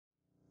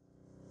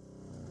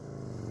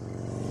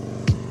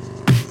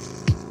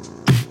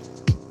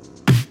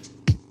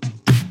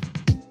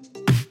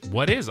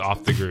What is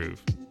off the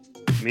groove?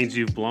 It means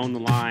you've blown the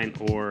line,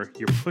 or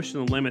you're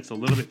pushing the limits a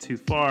little bit too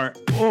far,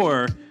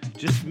 or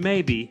just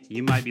maybe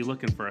you might be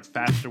looking for a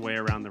faster way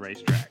around the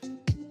racetrack.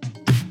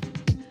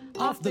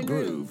 Off the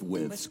Groove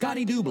with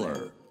Scotty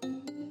Dubler.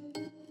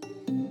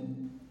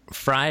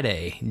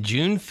 Friday,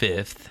 June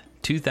 5th,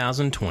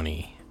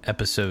 2020,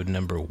 episode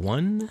number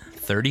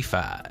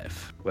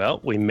 135. Well,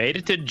 we made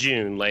it to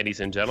June, ladies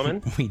and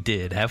gentlemen. We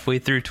did, halfway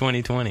through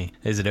 2020.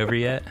 Is it over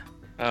yet?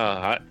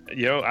 I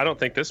don't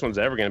think this one's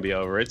ever going to be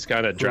over. It's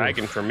kind of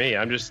dragging for me.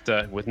 I'm just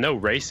with no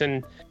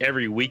racing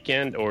every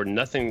weekend, or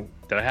nothing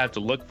that I have to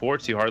look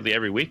forward to hardly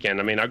every weekend.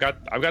 I mean, I've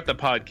got the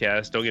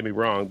podcast, don't get me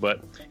wrong,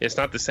 but it's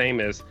not the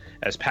same as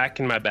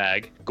packing my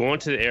bag, going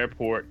to the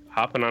airport,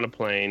 hopping on a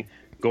plane,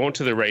 going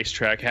to the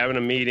racetrack, having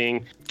a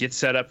meeting, get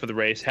set up for the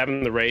race,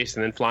 having the race,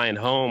 and then flying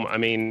home. I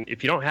mean,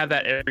 if you don't have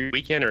that every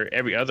weekend or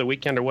every other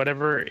weekend or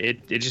whatever,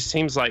 it just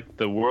seems like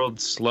the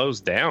world slows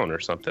down or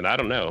something. I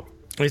don't know.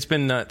 It's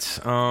been nuts.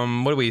 What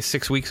are we,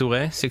 6 weeks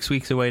away? 6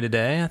 weeks away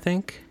today, I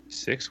think.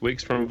 6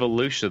 weeks from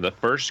Volusia. The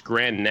first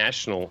Grand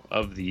National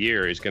of the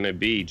year is going to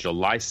be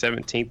July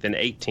 17th and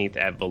 18th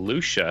at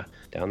Volusia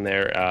down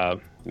there.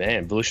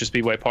 Volusia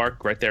Speedway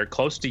Park, right there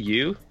close to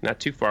you, not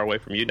too far away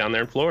from you, down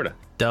there in Florida.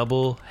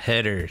 Double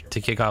header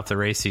to kick off the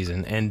race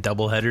season, and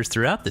double headers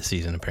throughout the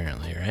season,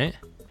 apparently, right?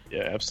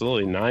 Yeah,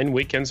 absolutely. 9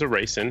 weekends of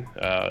racing.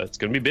 It's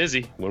going to be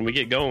busy when we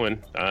get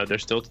going. They're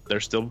still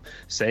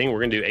saying we're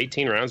going to do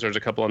 18 rounds. There's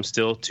a couple of them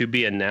still to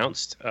be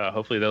announced.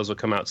 Hopefully those will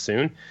come out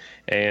soon.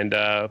 And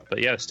but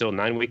yeah, still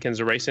 9 weekends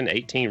of racing,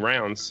 18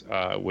 rounds,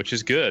 which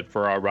is good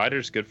for our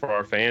riders, good for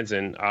our fans,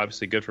 and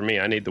obviously good for me.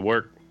 I need the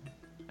work.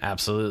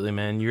 Absolutely,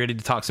 man. You ready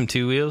to talk some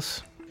two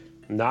wheels?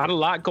 Not a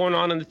lot going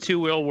on in the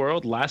two-wheel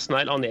world. Last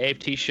night on the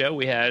AFT show,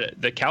 we had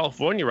the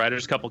California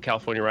riders, a couple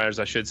California riders,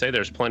 I should say.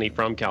 There's plenty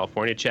from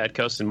California. Chad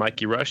Coast and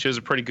Mikey Rush. It was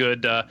a pretty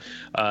good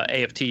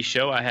AFT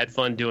show. I had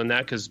fun doing that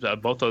because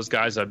both those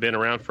guys have been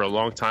around for a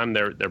long time.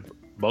 They're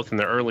both in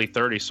their early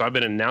 30s, so I've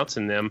been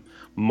announcing them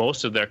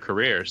most of their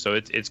career. So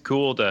it's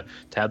cool to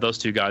have those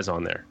two guys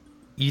on there.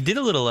 You did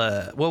a little,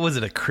 what was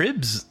it, a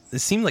Cribs? It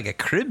seemed like a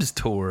Cribs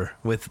tour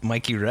with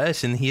Mikey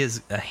Rush, and he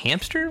has a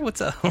hamster?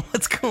 What's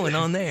going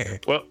on there?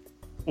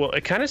 Well,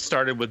 it kind of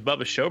started with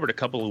Bubba Schobert a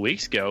couple of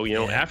weeks ago.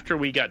 After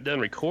we got done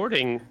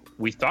recording,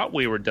 we thought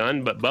we were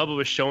done, but Bubba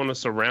was showing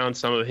us around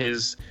some of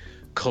his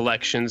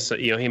collections.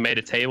 He made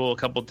a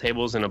couple of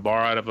tables in a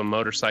bar out of a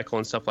motorcycle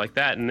and stuff like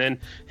that. And then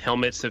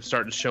helmets have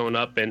started showing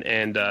up, and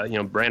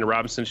Brandon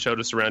Robinson showed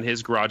us around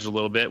his garage a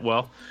little bit.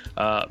 Well,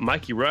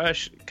 Mikey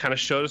Rush kind of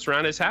showed us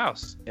around his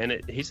house, and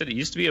he said it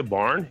used to be a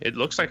barn. It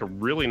looks like a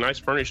really nice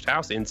furnished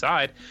house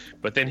inside,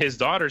 but then he's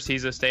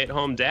a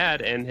stay-at-home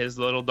dad, and his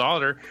little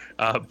daughter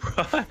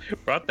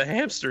brought the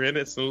hamster in.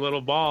 It's a little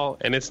ball,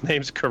 and its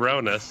name's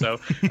Corona. So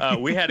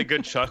we had a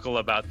good chuckle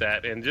about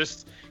that, and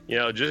just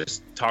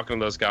talking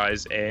to those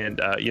guys.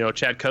 And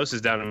Chad Coast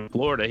is down in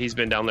Florida. He's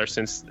been down there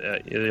since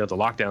the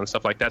lockdown and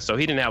stuff like that, so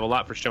he didn't have a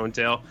lot for show and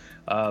tell,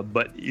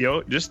 but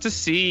just to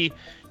see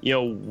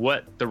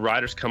what the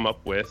riders come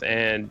up with,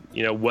 and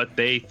what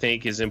they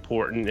think is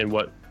important and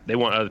what they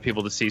want other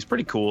people to see is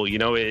pretty cool.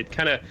 It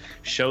kind of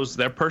shows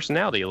their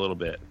personality a little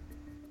bit.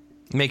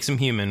 Makes them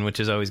human, which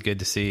is always good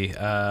to see.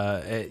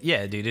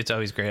 Yeah, dude, it's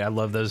always great. I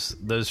love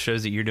those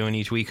shows that you're doing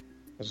each week.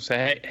 I was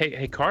gonna say,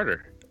 hey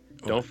Carter,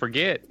 don't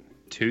forget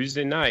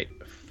Tuesday night,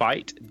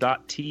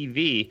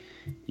 fight.tv.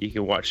 You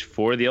can watch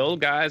 4 of the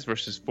old guys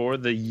versus 4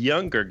 of the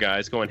younger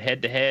guys going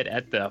head-to-head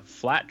at the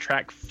Flat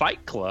Track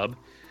Fight Club.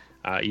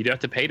 You do have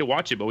to pay to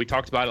watch it, but we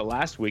talked about it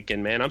last week,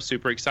 and man, I'm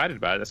super excited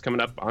about it. That's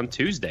coming up on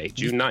Tuesday,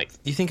 June 9th.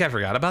 You think I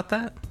forgot about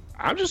that?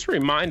 I'm just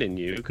reminding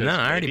you. No,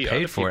 I already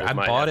paid for it. I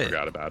bought it.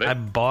 About it. I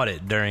bought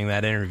it during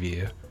that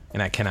interview,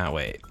 and I cannot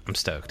wait. I'm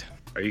stoked.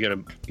 Are you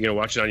gonna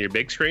watch it on your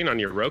big screen, on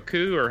your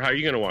Roku, or how are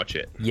you gonna watch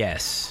it?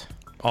 Yes.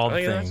 All the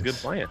things. That's a good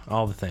plan.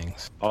 All the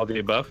things. All the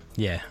above?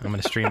 Yeah, I'm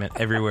going to stream it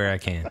everywhere I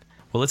can.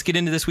 Well, let's get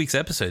into this week's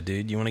episode,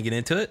 dude. You want to get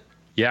into it?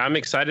 Yeah, I'm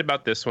excited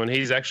about this one.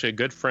 He's actually a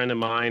good friend of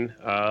mine.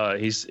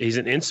 He's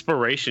an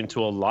inspiration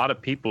to a lot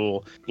of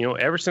people.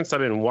 Ever since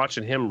I've been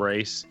watching him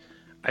race,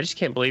 I just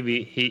can't believe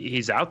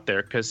he's out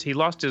there, because he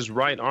lost his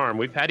right arm.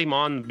 We've had him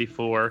on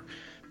before,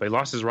 but he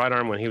lost his right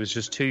arm when he was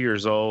just 2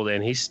 years old,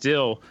 and he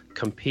still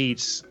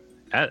competes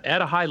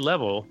at a high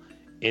level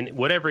in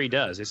whatever he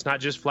does. It's not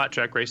just flat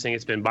track racing,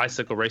 it's been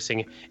bicycle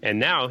racing, and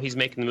now he's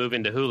making the move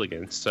into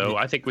hooligans. So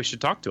I think we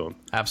should talk to him.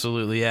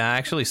 Absolutely. Yeah, I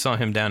actually saw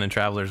him down in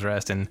Travelers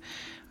Rest, and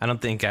I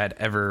don't think I'd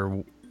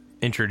ever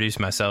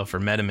introduced myself or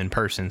met him in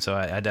person. So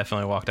I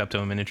definitely walked up to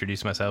him and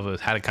introduced myself.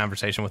 Had a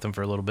conversation with him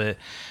for a little bit.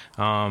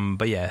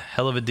 But yeah,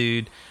 hell of a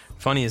dude.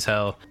 Funny as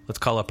hell. Let's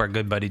call up our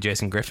good buddy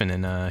Jason Griffin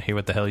and hear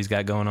what the hell he's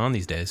got going on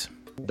these days.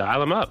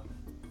 Dial him up.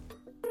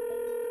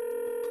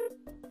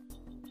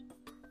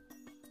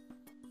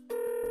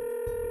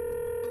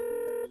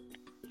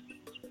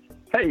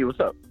 Hey, what's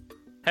up?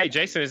 Hey,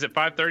 Jason, is it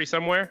 5:30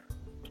 somewhere?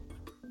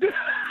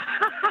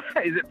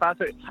 Is it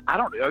 5:30? I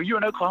don't. Are you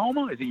in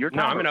Oklahoma? Is it your time?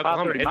 No, I'm in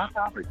Oklahoma. My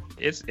time?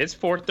 It's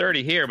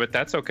 4:30 here, but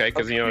that's okay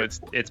because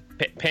it's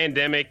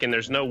pandemic and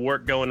there's no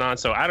work going on,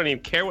 so I don't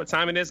even care what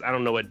time it is. I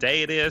don't know what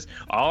day it is.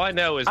 All I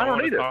know is I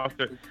want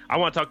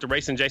to talk to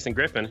Racing Jason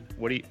Griffin.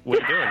 What are you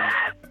doing?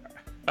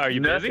 Are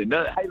you busy?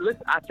 Nothing. Hey,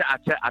 listen,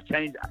 I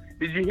changed.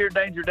 Did you hear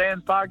Danger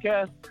Dan's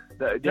podcast?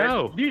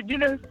 No. Do you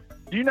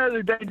know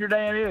who Danger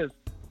Dan is?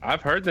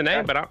 I've heard the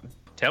name, but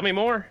tell me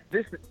more.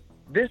 This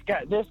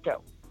guy.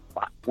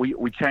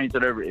 We changed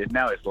it over.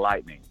 Now it's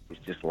Lightning. It's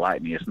just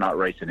Lightning. It's not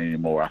racing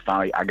anymore.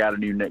 I got a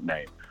new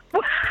nickname.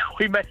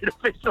 We made it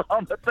official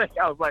on the thing.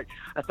 I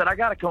said I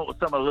got to come up with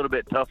something a little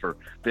bit tougher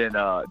than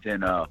or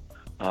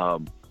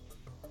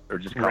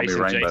just call Racing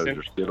me Rainbows Jason.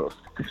 or Skittles.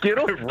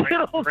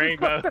 Skittles.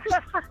 Rainbows.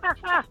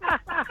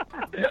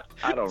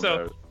 I don't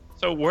know.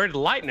 So where did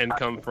Lightning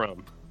come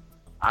from?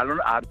 I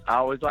don't. I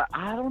always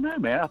I don't know,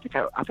 man. I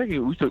think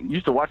we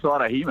used to watch a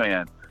lot of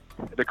He-Man.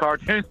 The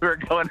cartoons were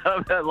going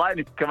up, that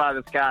lightning come out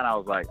of the sky, and I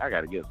was like, I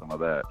got to get some of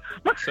that.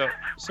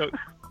 So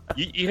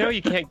you know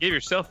you can't give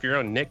yourself your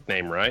own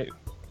nickname, right?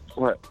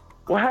 What?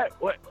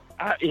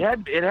 I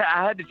had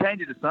to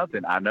change it to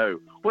something. I know.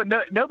 What?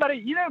 No,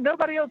 nobody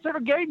else ever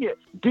gave me it,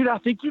 dude. I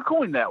think you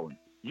coined that one.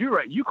 You're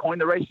right. You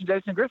coined the Racing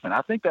Jason Griffin.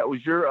 I think that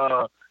was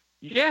your.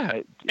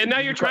 Yeah. And now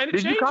you're trying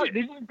to change it.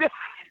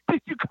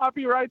 Did you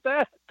copyright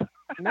that?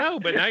 No,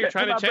 but now you're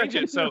trying to change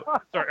it. So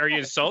are you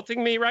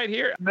insulting me right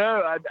here?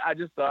 No, I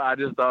just thought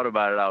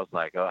about it. I was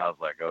like,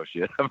 oh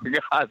shit, I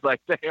forgot. I was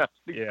like, damn,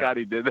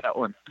 Scotty did that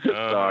one.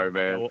 Sorry,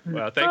 man.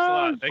 Well, thanks a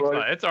lot. Thanks a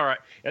lot. It's all right.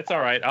 It's all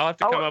right. I'll have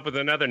to come up with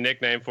another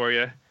nickname for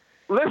you.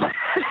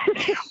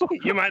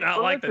 You might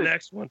not like the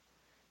next one.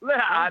 No,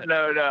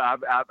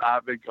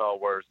 I've been called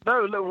worse.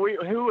 No,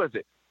 who was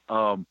it?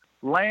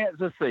 Lance.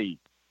 Let's see.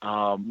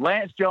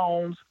 Lance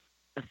Jones.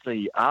 Let's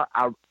see.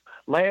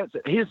 Lance,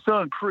 his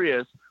son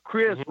Chris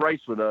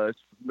raced with us,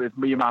 with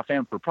me and my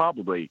family for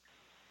probably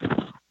 2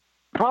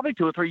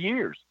 or 3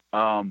 years.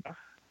 Let's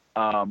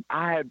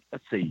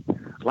see,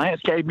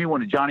 Lance gave me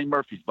one of Johnny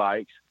Murphy's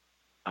bikes,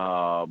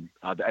 and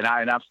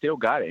I've still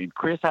got it. And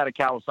Chris had a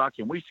Kawasaki,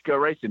 and we used to go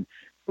racing.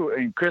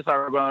 And Chris, I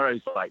remember going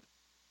race like,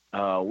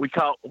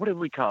 what did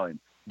we call him?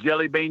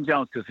 Jelly Bean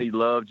Jones, because he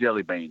loved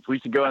jelly beans. We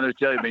used to go in those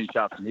jelly bean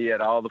shops, and he had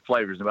all the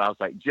flavors. And I was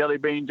like, Jelly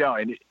Bean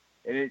Jones,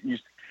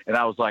 and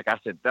I was like, I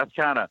said,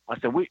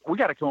 we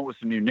got to come up with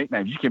some new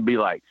nicknames. You can be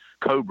like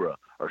Cobra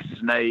or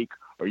Snake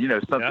or,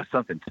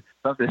 something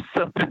tough.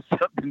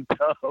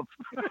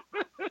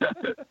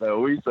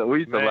 So we used to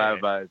laugh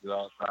about it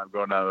all the time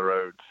going down the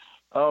road.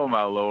 Oh,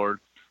 my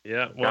Lord.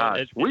 Yeah. Well,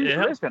 it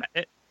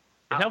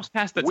helps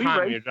pass the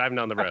time when you're driving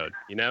down the road,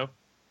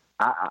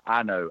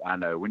 I know.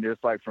 When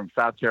it's like from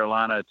South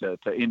Carolina to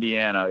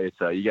Indiana, it's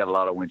you got a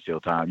lot of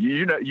windshield time.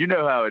 You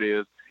know how it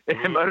is.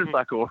 In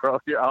motorcycle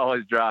world, you're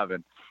always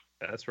driving.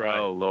 That's right.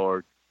 Oh,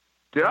 Lord.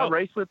 Did I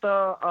race with,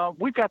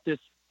 we've got this,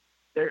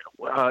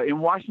 in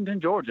Washington,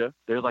 Georgia,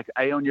 there's like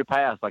Aonia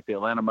Pass, like the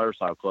Atlanta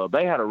Motorcycle Club.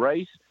 They had a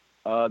race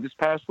this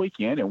past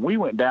weekend, and we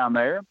went down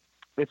there.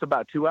 It's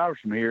about 2 hours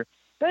from here.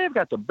 They've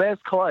got the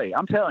best clay.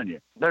 I'm telling you.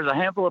 There's a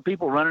handful of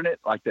people running it,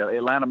 like the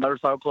Atlanta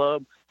Motorcycle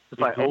Club. It's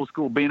like old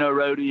school Bino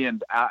Rhodey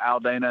and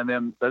Aldana and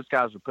them. Those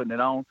guys are putting it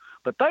on.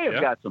 But they have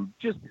got some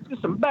just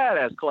some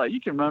badass clay. You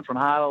can run from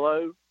high to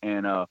low,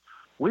 and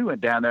we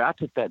went down there. I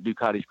took that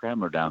Ducati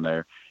Scrambler down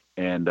there,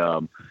 and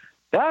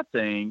that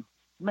thing,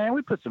 man,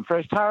 we put some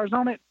fresh tires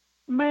on it.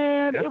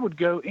 Man, it would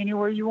go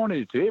anywhere you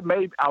wanted it to.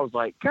 I was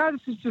like, God,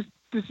 this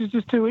is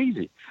just too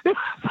easy.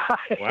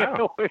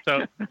 Wow.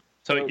 So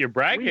you're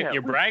bragging.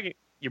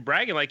 You're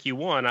bragging like you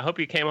won. I hope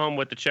you came home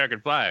with the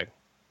checkered flag.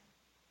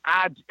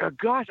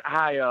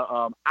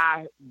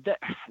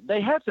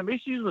 They had some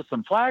issues with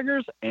some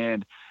flaggers,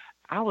 and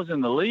I was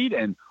in the lead,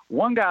 and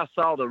one guy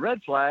saw the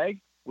red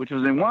flag, which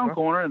was in one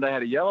corner, and they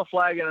had a yellow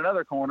flag in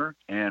another corner,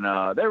 and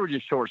they were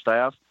just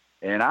short-staffed,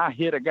 and I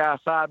hit a guy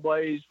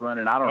sideways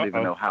running, I don't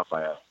even know how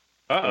fast.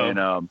 And,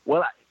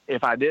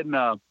 if I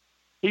didn't,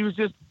 he was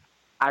just,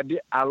 I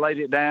laid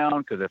it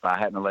down, because if I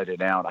hadn't laid it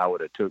down, I would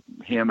have took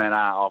him and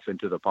I off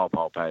into the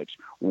pawpaw patch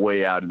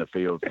way out in the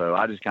field. So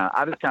I just kind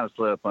of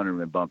slid up under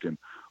him and bumped him.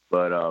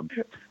 But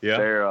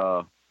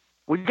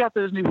we got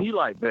those new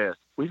Helite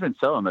vests. We've been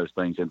selling those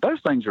things, and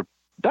those things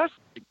that's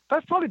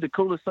probably the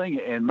coolest thing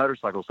in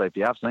motorcycle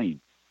safety I've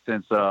seen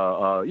since since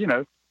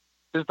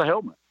the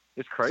helmet.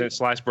 It's crazy. Since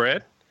sliced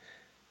bread.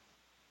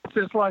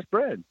 Since sliced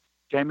bread.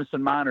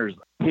 Jameson Miners,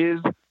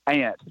 his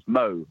aunt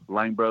Mo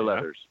Langbro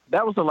Leathers.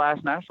 That was the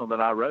last national that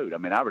I rode. I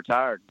mean, I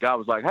retired. Guy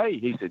was like, "Hey,"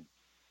 he said,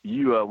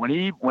 "You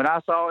when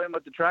I saw him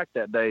at the track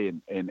that day,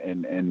 and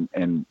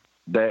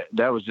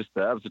that was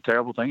a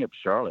terrible thing at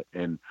Charlotte."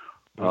 And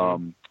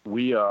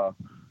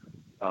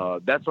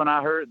that's when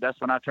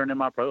I turned in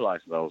my pro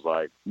license. I was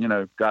like,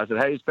 guy said,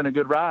 "Hey, it's been a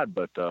good ride,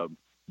 but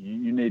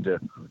you need to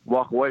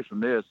walk away from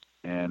this."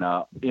 And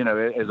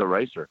as a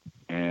racer,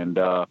 and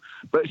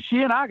but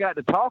she and I got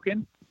to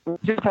talking.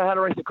 Just had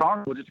a race at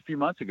Carnival just a few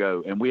months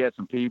ago, and we had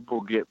some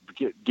people get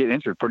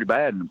injured pretty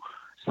bad. And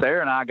Sarah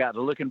and I got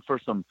to looking for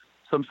some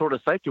some sort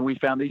of safety. We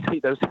found those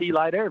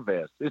Helite air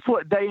vests. It's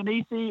what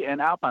Dainese and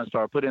Alpine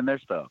Star put in their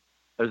stuff.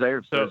 Those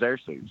air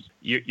suits.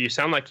 You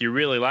sound like you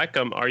really like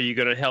them. Are you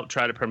going to help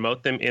try to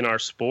promote them in our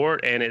sport?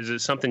 And is it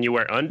something you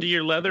wear under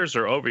your leathers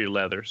or over your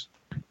leathers?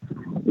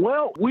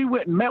 Well, we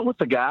went and met with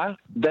the guy.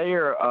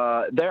 They're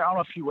on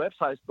a few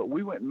websites, but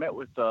we went and met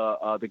with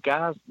the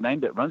guy's name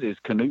that runs it is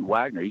Knut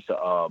Wagner. He's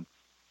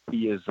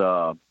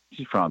Austrian.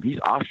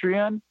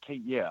 Austrian,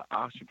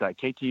 like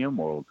KTM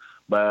World.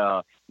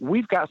 But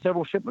we've got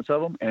several shipments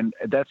of them, and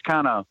that's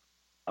kind of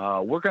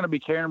we're going to be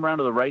carrying them around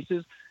to the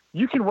races.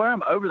 You can wear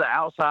them over the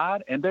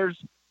outside, and there's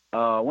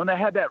when they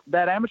had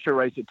that amateur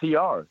race at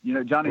TR,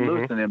 Johnny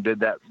Lewis and them did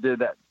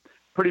that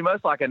pretty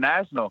much like a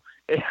national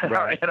in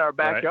our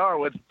backyard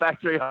with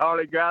factory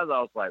Harley guys. I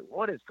was like,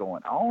 what is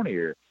going on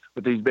here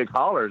with these big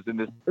haulers in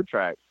this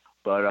track?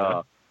 But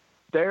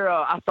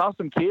I saw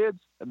some kids.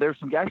 There's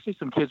actually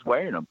some kids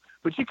wearing them,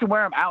 but you can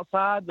wear them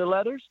outside the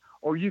leathers,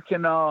 or you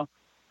can.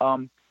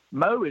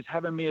 Mo is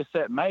having me a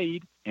set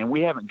made, and we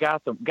haven't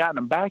gotten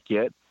them back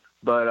yet,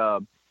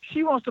 but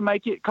she wants to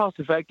make it cost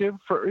effective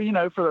for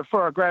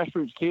our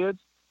grassroots kids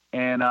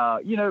and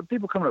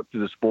people coming up to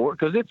the sport,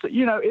 because it's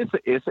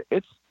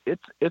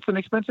an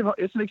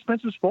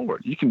expensive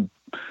sport. You can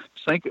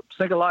sink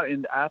a lot,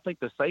 and I think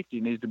the safety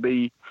needs to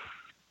be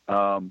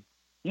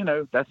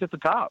that's at the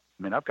top.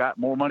 I mean, I've got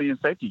more money in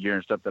safety gear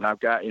and stuff than I've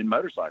got in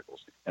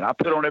motorcycles, and I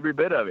put on every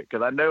bit of it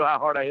because I know how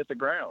hard I hit the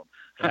ground.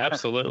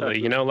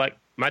 Absolutely. Like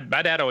my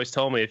dad always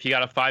told me, if you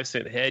got a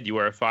 5-cent head, you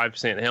wear a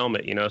 5-cent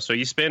helmet, so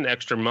you spend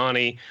extra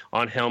money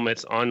on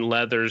helmets, on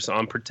leathers,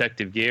 on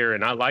protective gear.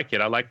 And I like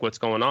it. I like what's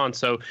going on.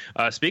 So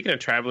speaking of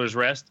Travelers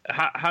Rest,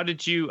 how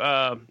did you,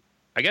 how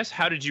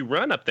did you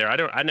run up there? I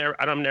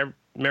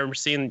never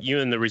seen you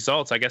in the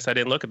results. I guess I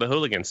didn't look at the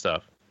hooligan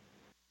stuff.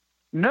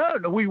 No,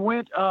 we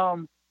went,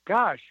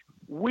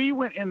 we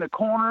went in the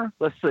corner.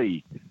 Let's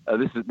see.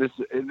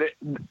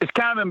 It's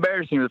kind of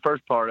embarrassing, the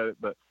first part of it,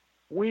 but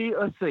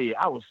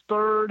I was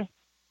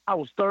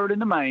third in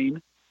the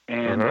main,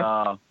 and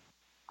I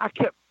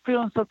kept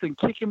feeling something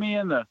tapping me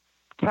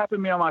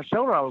on my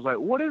shoulder. I was like,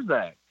 what is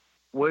that?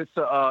 Well,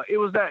 it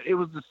was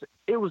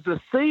the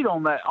seat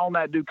on that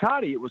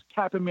Ducati. It was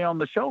tapping me on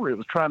the shoulder. It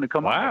was trying to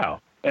come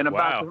off. And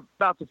about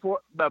the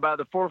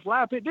fourth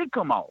lap, it did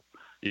come off.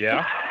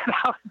 Yeah.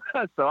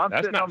 So I'm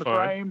sitting on the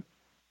frame.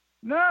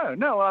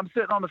 No, I'm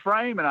sitting on the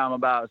frame, and I'm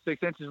about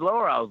 6 inches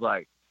lower. I was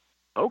like,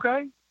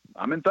 okay,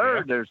 I'm in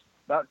third. Yeah. There's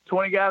about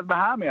 20 guys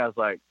behind me. I was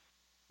like,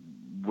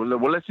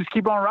 well, let's just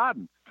keep on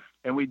riding.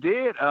 And we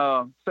did.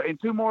 So in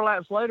 2 more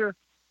laps later,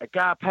 a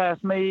guy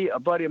passed me, a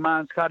buddy of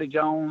mine, Scotty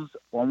Jones,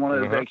 on one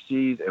of those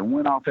XGs, and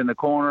went off in the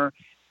corner.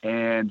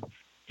 And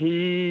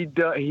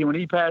when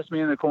he passed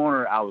me in the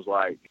corner, I was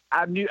like,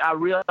 I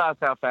realized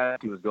how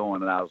fast he was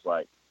going, and I was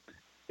like,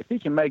 if he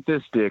can make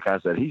this stick, I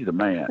said, he's the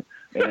man.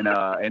 And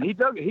and he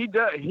dug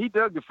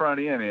the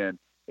front end in,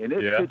 and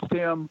it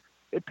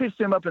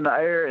pitched him up in the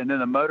air, and then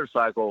the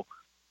motorcycle,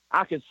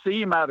 I could see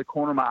him out of the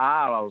corner of my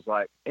eye. I was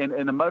like, and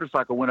the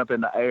motorcycle went up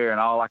in the air, and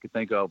all I could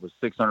think of was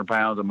 600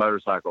 pounds of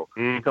motorcycle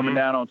coming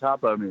down on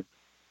top of me.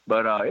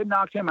 But it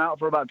knocked him out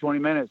for about 20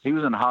 minutes. He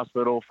was in the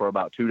hospital for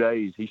about 2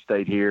 days. He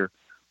stayed here.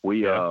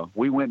 We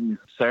went, and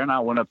Sarah and I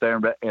went up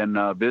there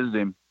and visited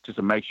him just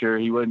to make sure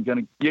he wasn't going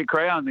to get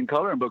crayons and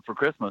coloring book for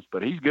Christmas.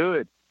 But he's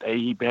good.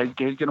 He's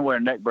going to wear a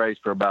neck brace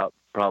for about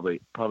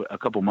probably a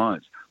couple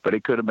months. But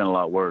it could have been a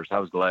lot worse. I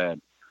was glad.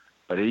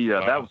 But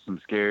that was some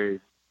scary.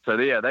 So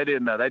yeah, they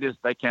didn't.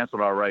 They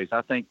canceled our race.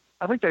 I think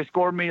they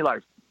scored me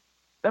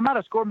they might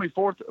have scored me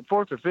fourth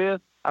or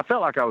fifth. I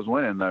felt like I was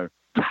winning though.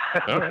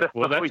 All right.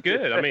 Well, that's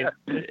good. I mean,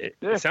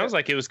 it sounds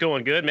like it was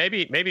going good. Maybe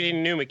you need a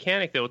new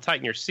mechanic that will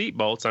tighten your seat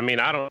bolts. I mean,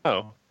 I don't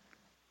know.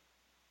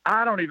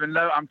 I don't even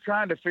know. I'm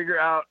trying to figure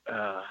out.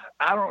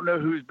 I don't know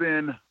who's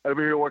been over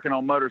here working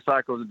on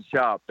motorcycles at the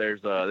shop.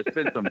 There's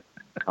been some.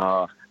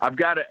 I've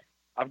got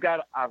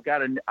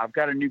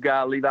a new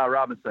guy, Levi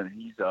Robinson.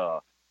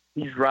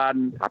 He's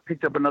riding. I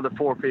picked up another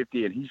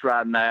 450, and he's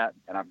riding that.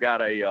 And I've got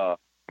that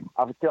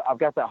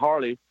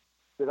Harley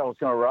that I was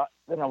going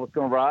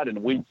to ride,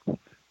 and we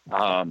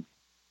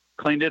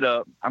cleaned it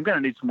up. I'm going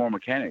to need some more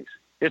mechanics.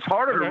 It's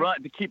harder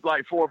to keep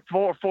like four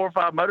or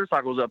five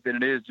motorcycles up than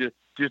it is just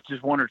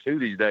 1 or 2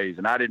 these days.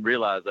 And I didn't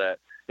realize that.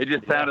 It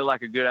just sounded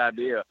like a good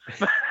idea.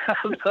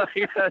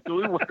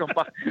 We work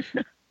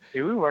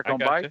on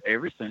bikes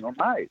every single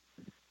night,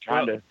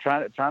 trying to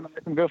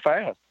make them go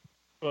fast.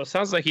 Well, it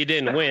sounds like you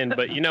didn't win,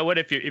 but you know what?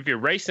 If you're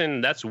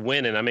racing, that's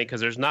winning. I mean,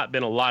 because there's not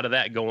been a lot of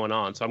that going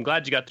on. So I'm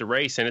glad you got to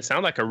race, and it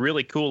sounded like a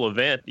really cool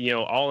event.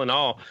 All in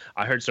all,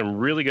 I heard some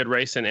really good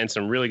racing and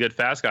some really good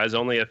fast guys.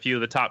 Only a few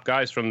of the top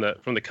guys from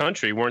the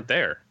country weren't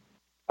there.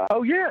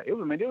 Oh yeah, it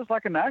was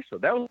like a national.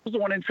 That was the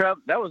one in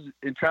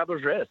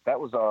Travelers Rest. That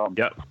was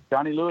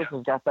Johnny Lewis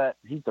has got that.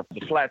 He's the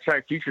flat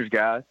track futures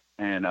guy,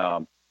 and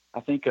I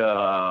think 80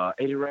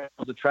 rounds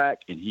the track,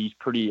 and he's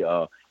pretty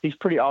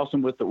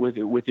awesome with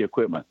the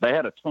equipment. They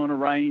had a ton of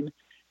rain,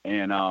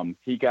 and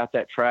he got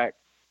that track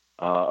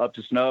up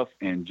to snuff.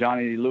 And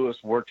Johnny Lewis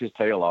worked his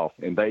tail off.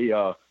 And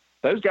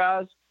those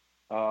guys,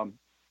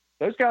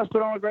 those guys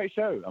put on a great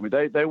show. I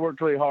mean, they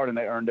worked really hard and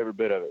they earned every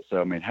bit of it.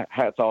 So I mean,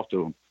 hats off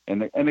to them.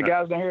 And the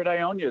guys down here at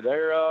Ionia,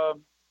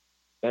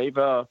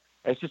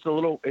 it's just a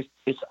little.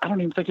 It's I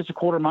don't even think it's a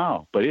quarter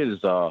mile, but it is.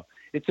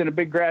 It's in a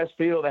big grass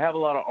field. They have a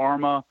lot of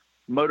ARMA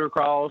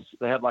motocross.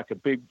 They have like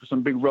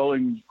some big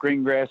rolling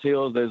green grass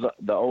hills. There's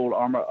the old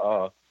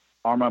ARMA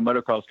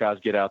motocross guys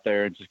get out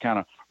there and just kind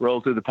of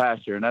roll through the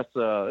pasture, and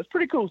that's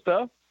pretty cool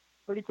stuff.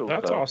 Pretty cool.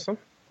 That's stuff.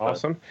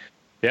 awesome.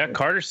 Yeah,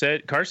 Carter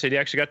said he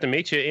actually got to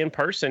meet you in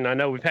person. I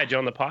know we've had you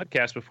on the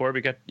podcast before.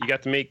 You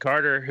got to meet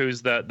Carter,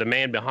 who's the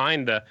man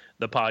behind the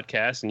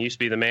podcast, and used to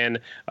be the man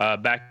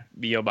back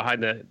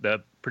behind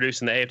the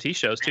producing the AFT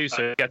shows too.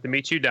 So I got to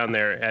meet you down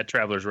there at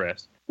Travelers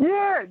Rest.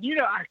 Yeah,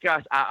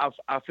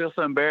 I feel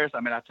so embarrassed. I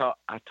mean, I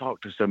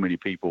talk to so many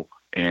people,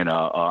 and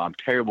I'm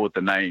terrible with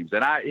the names.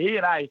 And I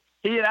think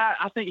he and I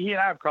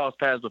have crossed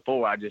paths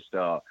before. I just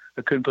I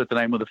couldn't put the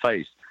name with the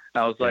face.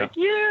 I was like,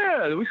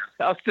 I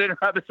was sitting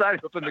right beside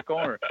him up in the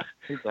corner.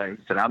 He said,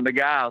 I'm the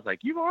guy. I was like,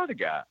 you are the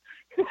guy.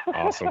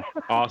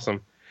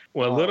 Awesome.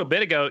 Well, a little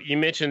bit ago, you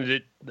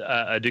mentioned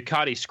a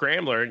Ducati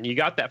Scrambler, and you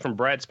got that from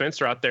Brad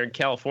Spencer out there in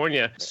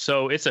California.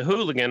 So it's a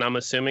Hooligan, I'm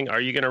assuming.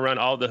 Are you going to run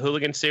all the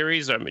Hooligan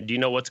series? I mean, do you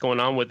know what's going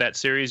on with that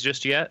series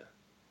just yet?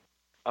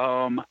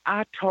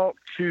 I talked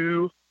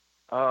to,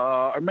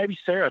 or maybe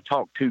Sarah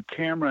talked to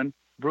Cameron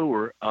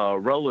Brewer,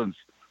 Roland's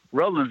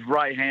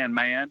right-hand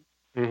man,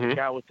 the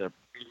guy with the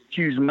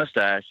huge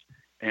mustache,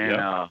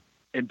 and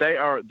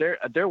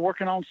they're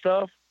working on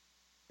stuff.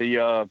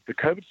 The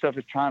COVID stuff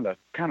is trying to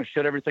kind of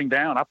shut everything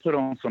down. I put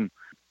on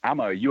I'm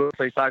a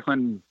USA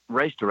Cycling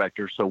race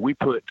director, so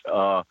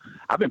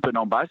I've been putting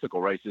on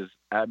bicycle races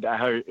at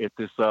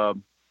this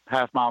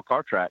half-mile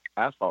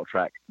asphalt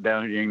track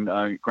down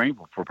in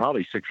Greenville for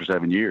probably 6 or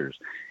 7 years.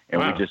 And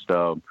we just it's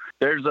kind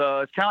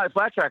of like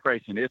flat track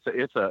racing.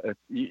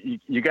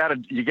 You got to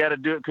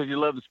do it because you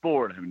love the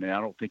sport. I mean, I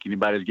don't think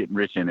anybody's getting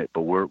rich in it,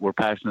 but we're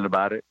passionate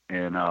about it.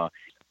 And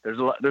there's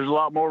a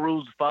lot more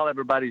rules to follow.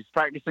 Everybody's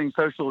practicing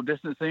social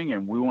distancing,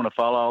 and we want to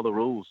follow all the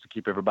rules to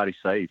keep everybody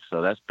safe.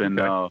 So that's been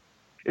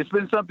it's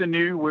been something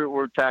new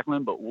we're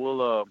tackling, but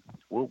we'll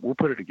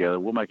put it together.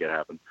 We'll make it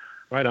happen.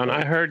 Right on.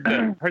 I heard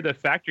the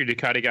factory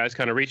Ducati guys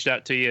kind of reached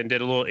out to you and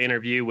did a little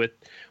interview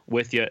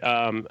with you.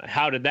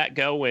 How did that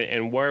go,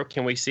 and where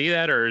can we see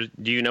that, or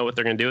do you know what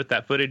they're going to do with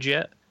that footage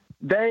yet?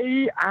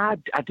 I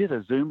did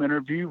a Zoom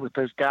interview with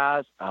those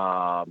guys,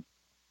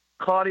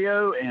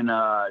 Claudio and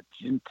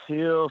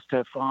Gentile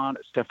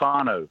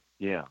Stefano.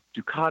 Yeah,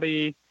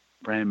 Ducati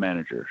brand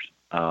managers.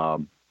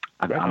 I'm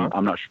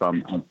not sure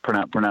if I'm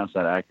pronounced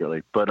that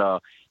accurately, but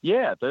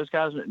those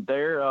guys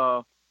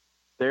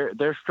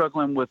they're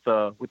struggling with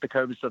the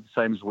COVID stuff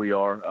the same as we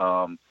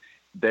are.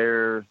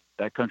 That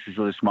country's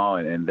really small,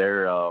 and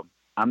they're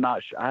I'm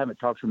not sure. I haven't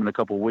talked to them in a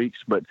couple of weeks,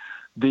 but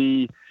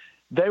they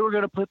were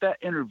going to put that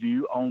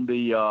interview on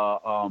the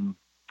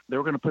they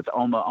were going to put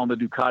on the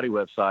Ducati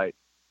website,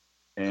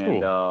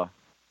 and cool.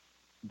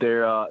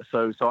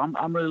 So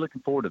I'm really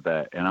looking forward to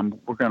that, and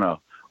we're going to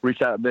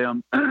reach out to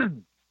them.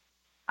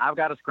 I've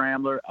got a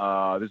scrambler.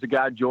 There's a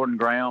guy, Jordan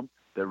Graham,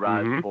 that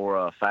rides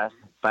for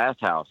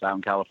Fast House out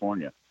in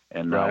California.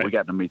 And we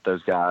got to meet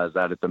those guys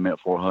out at the Mint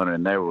 400,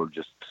 and they were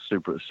just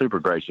super, super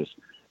gracious.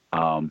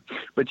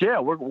 But yeah,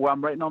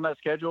 I'm waiting on that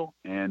schedule,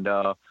 and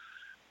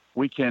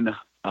we just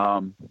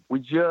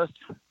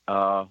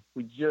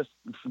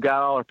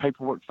got all our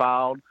paperwork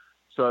filed.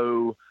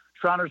 So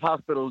Shriners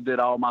Hospital did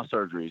all my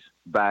surgeries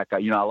back. I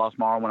lost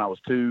my arm when I was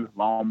 2,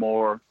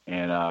 lawnmower,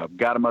 and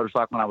got a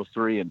motorcycle when I was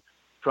 3. And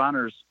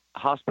Shriners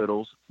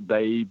Hospitals,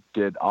 they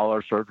did all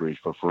our surgeries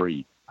for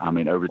free. I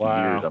mean, over the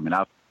years. I mean,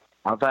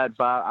 I've had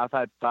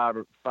five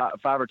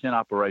or 10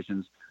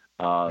 operations.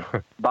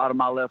 Bottom of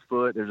my left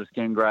foot, there's a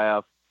skin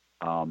graft.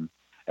 And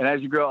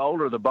as you grow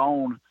older,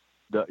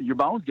 your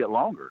bones get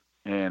longer,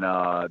 and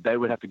they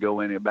would have to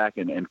go in and back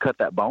and cut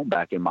that bone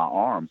back in my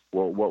arm,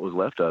 what was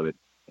left of it,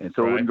 and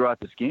so it wouldn't grow out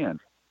the skin.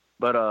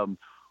 But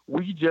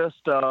we just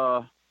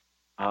Sarah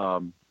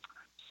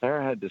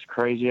had this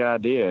crazy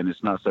idea, and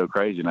it's not so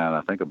crazy now that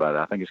I think about it.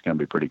 I think it's going to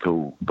be pretty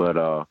cool. But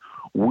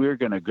we're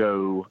going to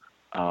go.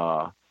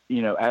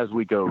 As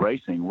we go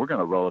racing, we're going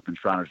to roll up in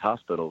Shriners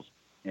Hospitals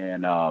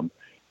and talk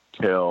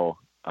a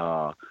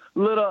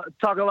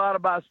lot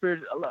about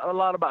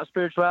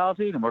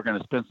spirituality, and we're going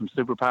to spin some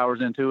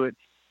superpowers into it.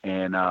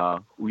 And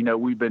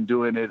we've been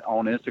doing it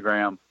on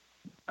Instagram,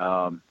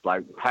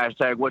 like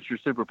hashtag What's Your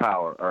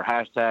Superpower or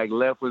hashtag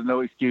Left With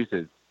No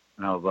Excuses.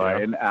 And I was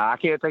like, and I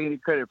can't take any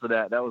credit for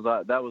that. That was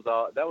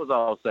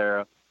all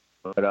Sarah.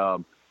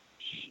 But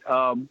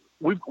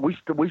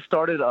we've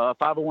started a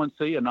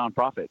 501c, a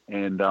nonprofit,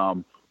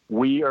 and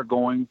we are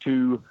going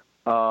to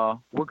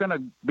we're going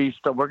to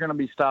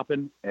be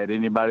stopping at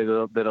anybody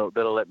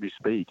that'll let me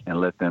speak and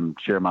let them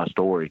share my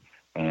story,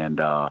 and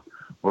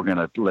we're going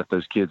to let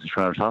those kids at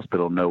Shriners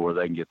Hospital know where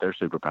they can get their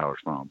superpowers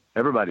from.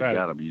 Everybody's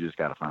got them. You just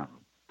got to find them.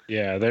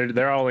 Yeah,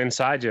 they're all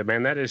inside you,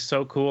 man. That is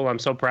so cool. I'm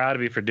so proud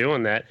of you for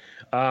doing that.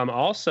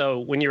 Also,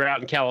 when you're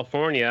out in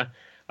California,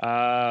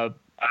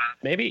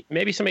 maybe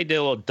somebody did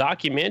a little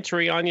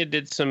documentary on you,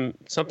 did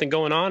something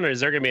going on, or is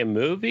there going to be a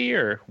movie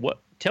or what?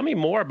 Tell me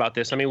more about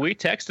this. I mean, we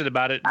texted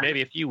about it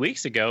maybe a few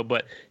weeks ago,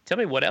 but tell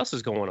me what else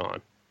is going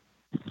on.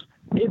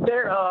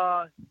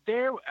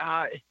 There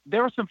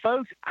were some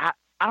folks. I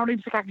don't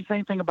even think I can say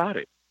anything about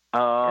it.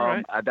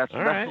 That's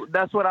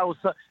what I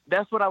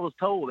was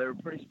told. They were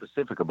pretty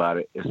specific about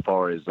it as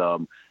far as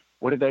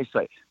what did they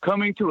say?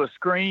 Coming to a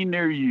screen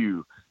near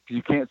you.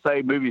 You can't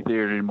say movie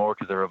theater anymore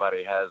because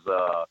everybody has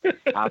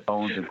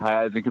iPhones and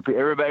pads and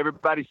computers.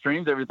 Everybody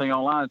streams everything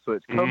online, so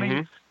it's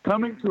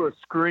coming to a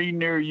screen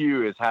near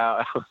you is how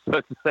I was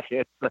supposed to say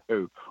it.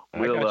 So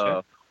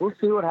we'll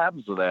see what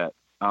happens with that.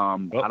 I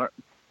don't.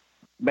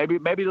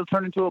 Maybe it'll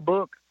turn into a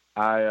book.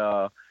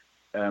 Over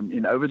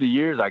the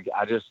years,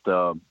 I just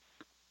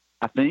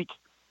I think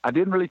I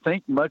didn't really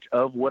think much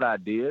of what I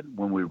did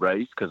when we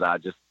raced because I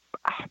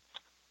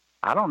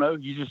don't know.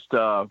 You just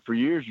for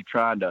years you're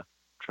trying to.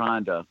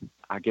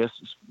 I guess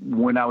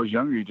when I was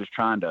younger, you're just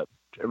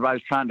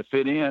everybody's trying to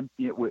fit in,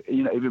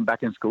 even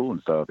back in school and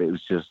stuff. It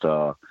was just,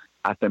 I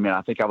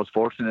think I was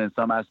fortunate in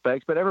some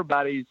aspects, but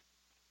everybody's,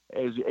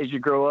 as you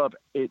grow up,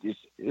 I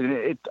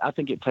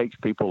think it takes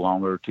people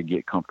longer to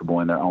get comfortable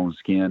in their own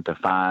skin to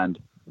find,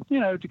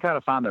 to kind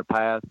of find their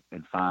path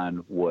and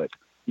find what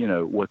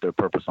their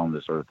purpose on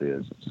this earth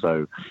is.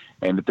 So,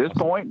 and at this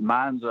point,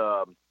 mine's,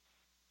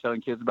 telling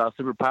kids about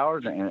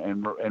superpowers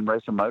and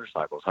racing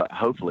motorcycles.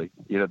 Hopefully,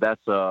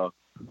 that's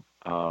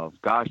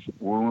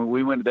when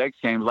we went to the X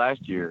Games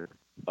last year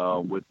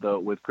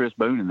with Chris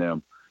Boone and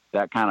them,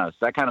 that kind of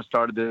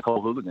started this whole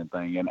hooligan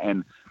thing.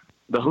 And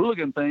the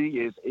hooligan thing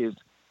is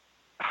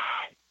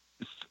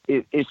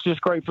it's just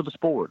great for the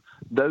sport.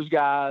 Those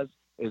guys,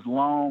 as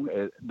long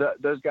as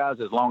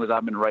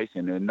I've been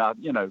racing, and not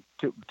 10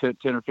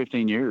 or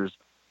 15 years,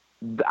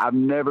 I've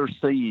never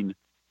seen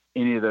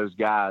any of those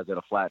guys at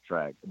a flat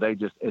track.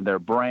 They're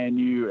brand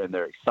new and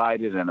they're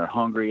excited and they're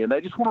hungry and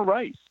they just want to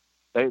race.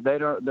 They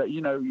don't,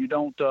 you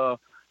don't,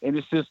 and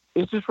it's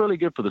just really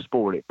good for the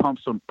sport. It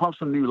pumps some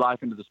new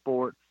life into the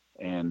sport.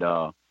 And,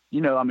 I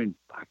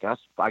guess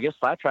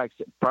flat track's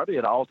probably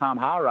at an all-time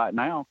high right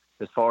now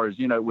as far as,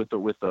 with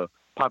the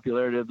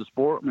popularity of the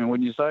sport. I mean,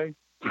 wouldn't you say?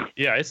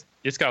 Yeah,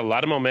 it's got a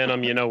lot of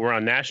momentum. We're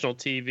on national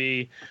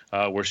TV.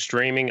 We're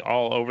streaming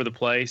all over the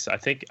place. I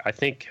think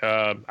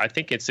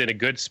it's in a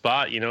good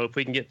spot. If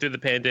we can get through the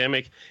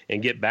pandemic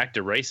and get back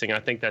to racing, I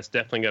think that's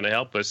definitely going to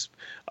help us.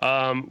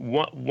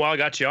 While I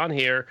got you on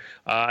here,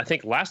 I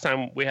think last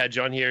time we had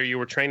you on here, you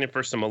were training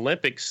for some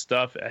Olympic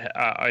stuff.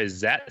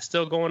 Is that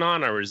still going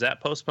on, or is that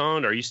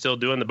postponed? Are you still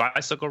doing the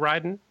bicycle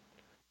riding?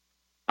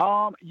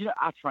 I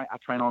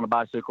train on a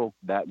bicycle.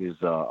 That is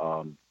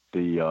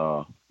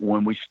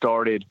when we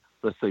started,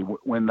 let's see,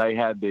 when they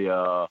had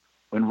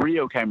when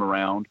Rio came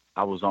around,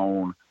 I was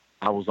on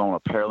a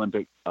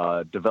Paralympic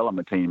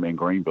development team in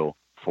Greenville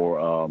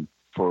for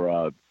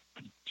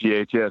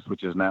GHS,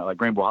 which is now like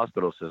Greenville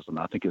Hospital System.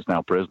 I think it's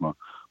now Prisma.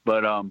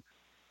 But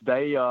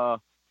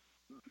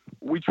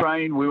we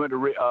trained. We went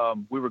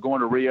to we were going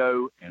to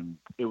Rio, and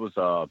it was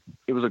a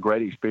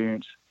great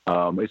experience.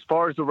 As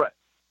far as the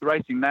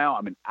racing now,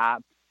 I mean,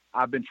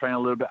 I've been training a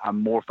little bit.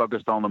 I'm more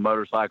focused on the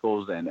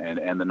motorcycles and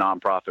the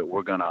nonprofit.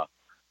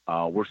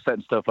 We're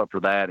setting stuff up for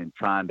that and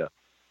trying to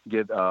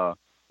get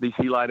these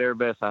Helite air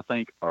vests. I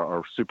think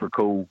are super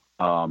cool.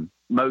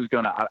 Mo's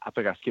gonna. I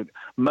think I skipped.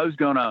 Mo's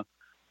gonna.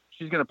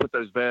 She's gonna put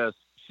those vests.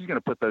 She's gonna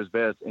put those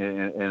vests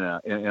in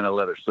a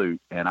leather suit.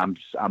 And I'm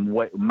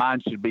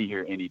mine should be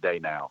here any day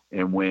now.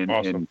 And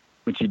when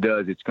she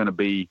does, it's gonna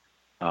be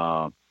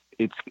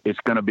it's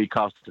gonna be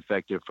cost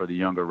effective for the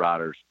younger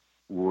riders.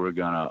 We're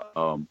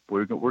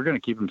gonna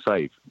keep them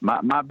safe.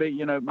 My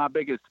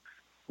biggest,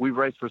 we've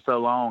raced for so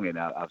long, and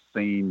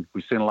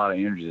we've seen a lot of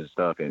injuries and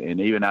stuff,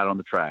 and even out on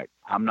the track,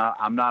 I'm not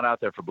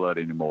out there for blood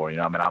anymore.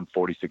 I'm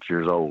 46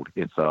 years old.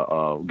 It's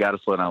got to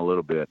slow down a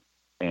little bit,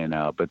 and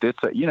but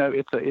it's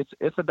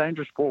a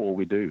dangerous sport what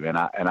we do, and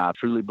I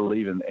truly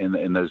believe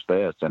in those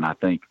vests, and I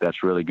think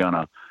that's really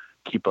gonna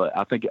keep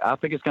I think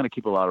it's gonna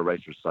keep a lot of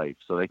racers safe,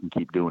 so they can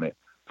keep doing it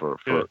for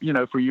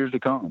years to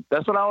come.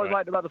 That's what I always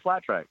liked about the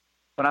flat track.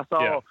 When I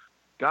saw,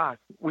 I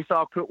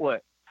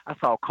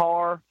saw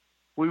Carr.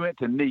 We went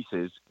to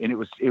Nice's, and it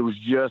was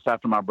just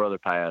after my brother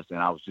passed, and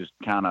I was just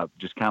kind of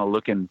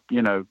looking,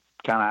 kind of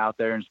out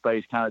there in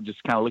space, kind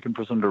of looking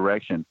for some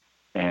direction.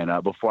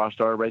 And before I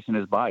started racing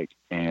his bike,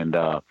 and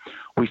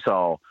we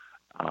saw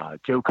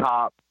Joe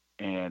Kopp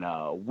and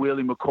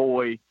Willie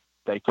McCoy.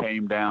 They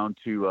came down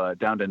to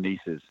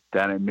Nice's,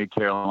 down in Mid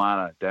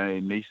Carolina, down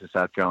in Nice's,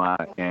 South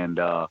Carolina, and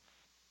I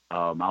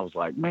was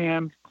like,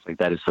 man. Like,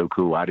 that is so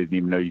cool. I didn't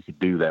even know you could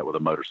do that with a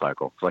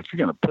motorcycle. It's like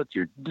you're going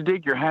to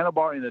dig your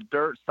handlebar in the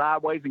dirt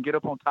sideways and get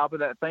up on top of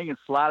that thing and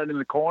slide it in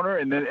the corner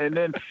and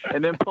then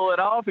pull it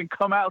off and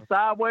come out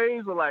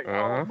sideways. We're like,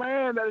 oh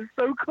man, that is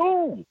so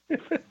cool.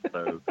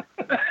 So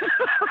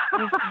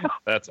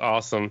That's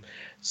awesome.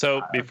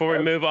 So before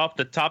we move off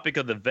the topic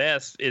of the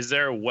vest, is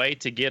there a way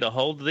to get a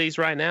hold of these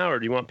right now, or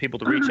do you want people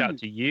to reach out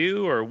to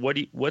you, or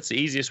what's the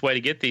easiest way to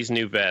get these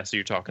new vests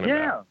you're talking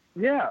about?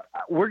 Yeah,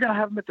 we're gonna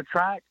have them at the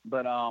track,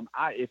 but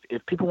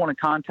if people want to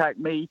contact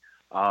me,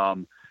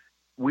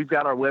 we've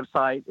got our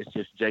website. It's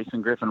just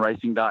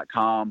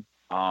jasongriffinracing.com.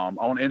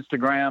 On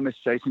Instagram, it's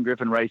Jason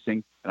Griffin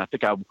Racing, and I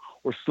think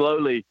we're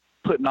slowly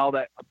putting all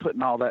that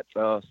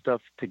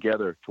stuff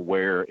together to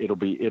where it'll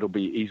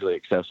be easily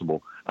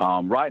accessible.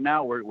 Right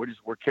now,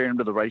 we're carrying them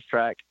to the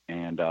racetrack,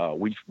 and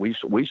we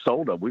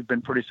sold them. We've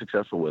been pretty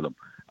successful with them.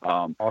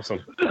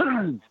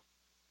 Awesome.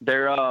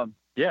 They're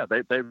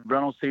they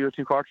run on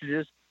CO2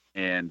 cartridges,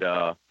 and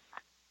I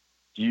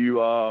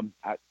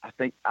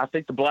think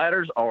the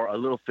bladders are a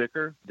little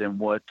thicker than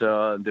what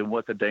the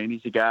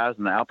Dainese guys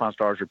and the Alpine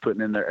Stars are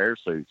putting in their air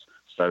suits.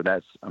 So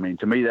to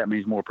me that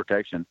means more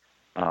protection.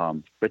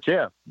 But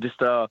yeah,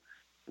 just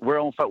we're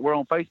on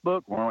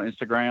Facebook, we're on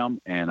Instagram,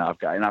 and I've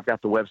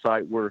got the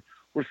website. We're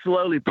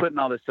slowly putting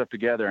all this stuff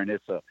together, and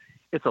it's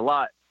a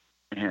lot,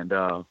 and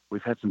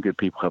we've had some good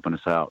people helping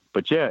us out.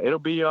 But yeah, it'll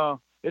be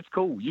it's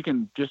cool. You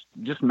can just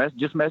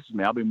message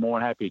me. I'll be more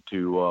than happy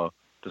to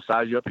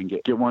size you up and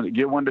get one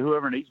to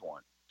whoever needs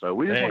one. So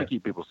we just want to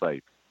keep people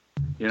safe.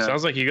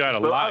 Sounds like you got a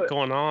lot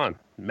going on.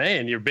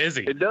 Man, you're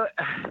busy. It does.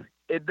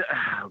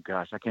 Oh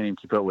gosh, I can't even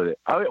keep up with it.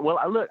 I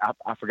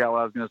forgot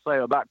what I was going to say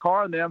about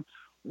Carr and them.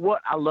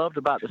 What I loved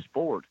about the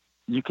sport,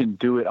 you can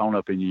do it on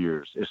up in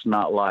years. It's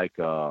not like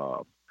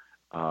some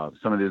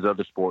of these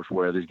other sports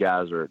where these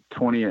guys are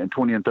 20 and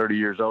 30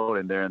 years old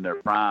and they're in their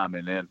prime.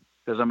 And then,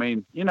 because a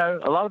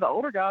lot of the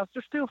older guys,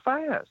 they're still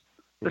fast.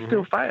 They're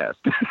still fast.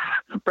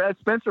 Brad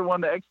Spencer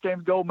won the X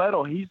Games gold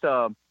medal. He's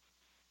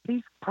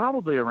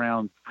probably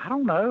around, I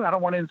don't know. I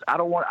don't want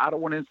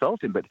to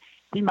insult him, but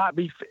he might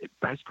be,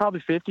 he's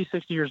probably 50,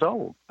 60 years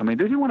old.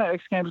 Dude, he won an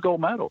X Games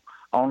gold medal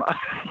on,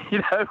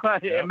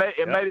 it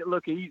made it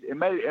look easy. It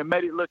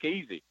made it look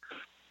easy.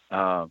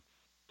 So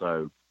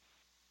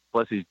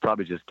plus he's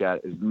probably just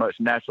got as much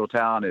natural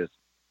talent as,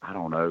 I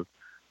don't know.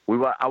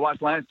 I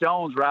watched Lance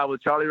Jones ride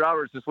with Charlie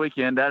Roberts this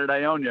weekend down at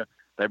Ionia.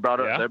 They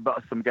brought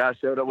some guys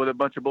showed up with a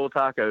bunch of bull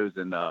tacos,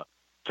 and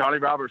Charlie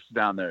Roberts was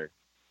down there,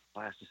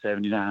 class of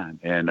 '79,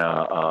 and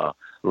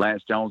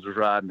Lance Jones was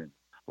riding, and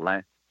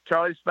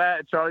Charlie's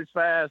fast.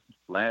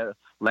 Lance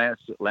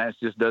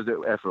just does it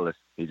effortless.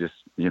 He just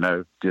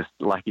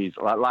like he's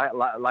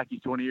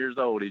 20 years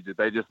old.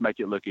 They just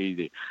make it look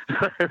easy.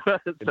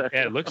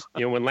 It looks,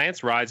 when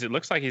Lance rides, it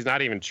looks like he's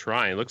not even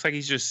trying. It looks like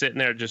he's just sitting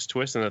there, just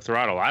twisting the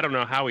throttle. I don't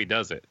know how he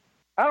does it.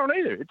 I don't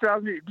either. It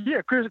drives me.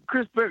 Yeah, Chris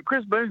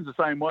Boone's the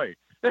same way.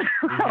 It's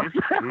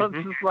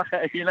just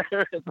like,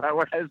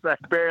 it's like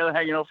barely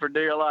hanging on for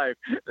dear life.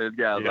 This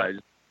guy's like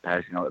just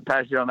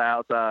pass you on the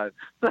outside.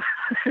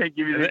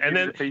 Give you and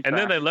then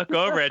they look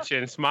over at you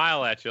and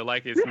smile at you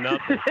like it's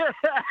nothing.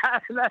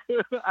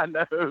 I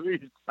know.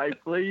 He's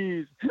like,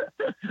 please.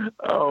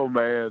 Oh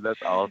man,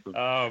 that's awesome.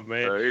 Oh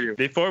man. So, anyway.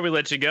 Before we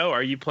let you go,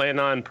 are you planning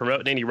on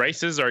promoting any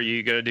races? Are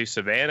you going to do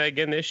Savannah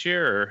again this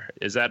year, or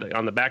is that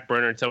on the back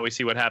burner until we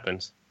see what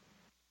happens?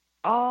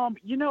 Let's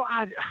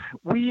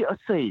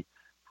see.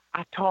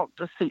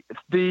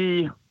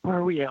 Where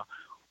are we at?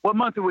 What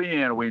month are we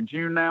in? Are we in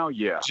June now?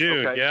 Yeah.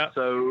 June, okay. Yeah.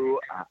 So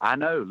I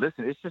know,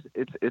 listen,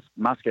 it's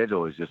my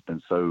schedule has just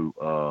been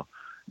so,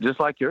 just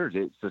like yours.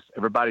 It's just,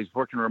 everybody's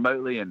working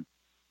remotely, and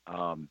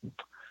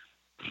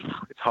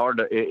it's hard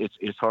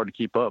to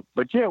keep up,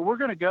 but yeah, we're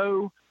going to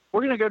go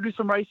do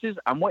some races.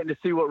 I'm waiting to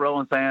see what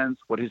Roland Sands,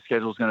 what his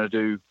schedule is going to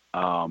do.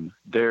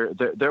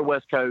 They're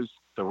West Coast,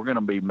 so we're going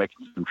to be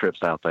making some trips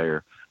out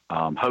there.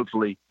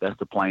 Hopefully that's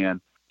the plan.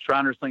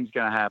 Shriners thing's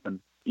going to happen,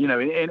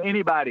 and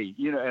anybody,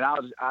 and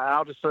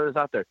I'll just throw this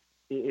out there.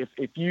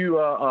 If you,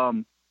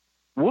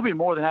 we'll be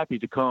more than happy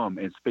to come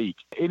and speak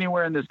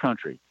anywhere in this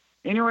country,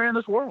 anywhere in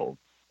this world.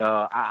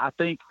 I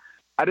think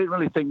I didn't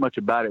really think much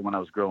about it when I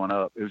was growing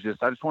up. It was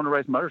just, I just wanted to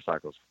race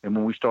motorcycles. And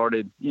when we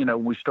started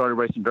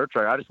racing dirt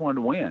track, I just wanted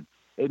to win.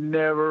 It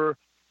never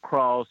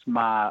crossed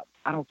I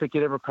don't think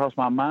it ever crossed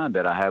my mind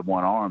that I had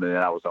one arm and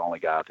that I was the only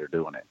guy out there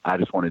doing it. I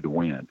just wanted to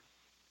win,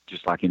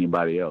 just like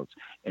anybody else.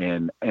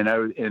 And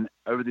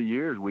over the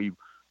years, we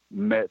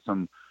met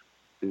some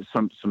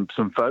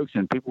folks,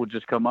 and people would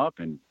just come up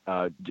and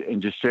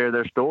just share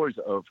their stories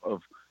of a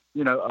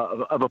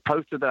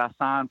poster that I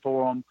signed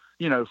for them,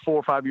 4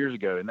 or 5 years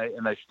ago, and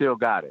they still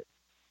got it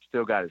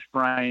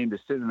framed.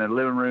 It's sitting in their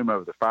living room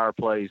over the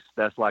fireplace.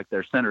 That's like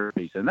their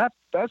centerpiece, and that's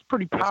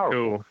pretty powerful. That's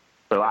cool.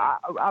 So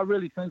I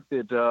really think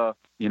that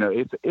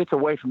it's a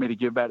way for me to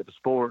give back to the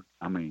sport.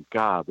 I mean,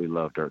 God, we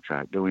love dirt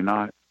track, do we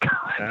not?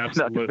 Absolutely, it's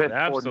not the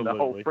best sport in the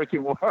whole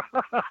freaking world.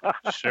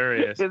 Sure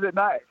is. Is it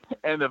not?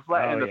 And the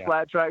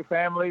flat track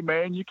family,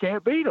 man, you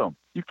can't beat them.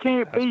 You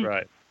can't beat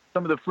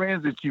some of the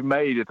friends that you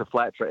made at the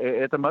flat track,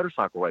 at the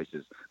motorcycle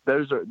races.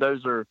 Those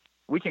are.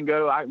 We can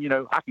go.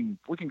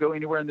 We can go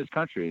anywhere in this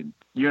country, and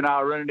you and I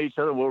are running into each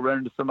other. We'll run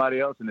into somebody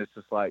else, and it's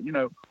just like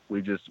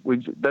we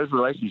those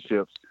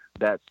relationships.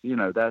 That's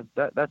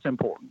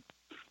important.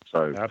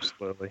 So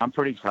absolutely, I'm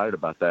pretty excited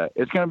about that.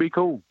 It's going to be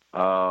cool.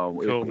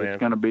 man. It's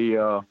going to be.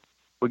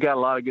 We got a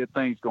lot of good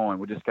things going.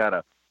 We just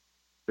gotta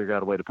figure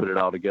out a way to put it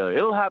all together.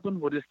 It'll happen.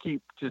 We'll just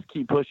keep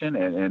pushing,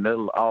 and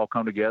it'll all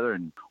come together,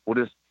 and we'll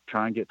just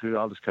try and get through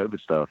all this COVID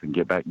stuff and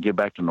get back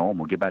to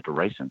normal, get back to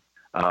racing.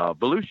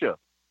 Volusia,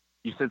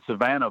 you said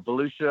Savannah.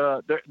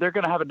 Volusia, they're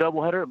going to have a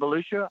doubleheader at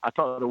Volusia. I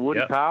talked to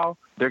Woody Powell.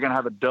 They're going to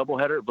have a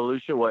doubleheader at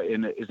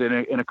Volusia. Is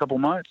it in a couple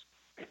months?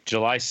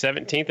 July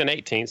 17th and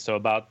 18th, so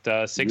about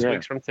 6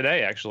 weeks from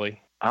today,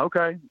 actually.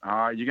 Okay. All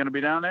right. You going to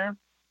be down there?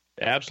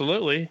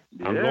 Absolutely.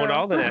 Yeah. I'm going to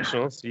all the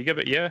nationals. You give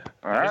it, yeah.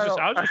 I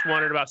was just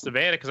wondering about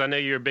Savannah because I know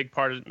you're a big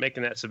part of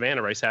making that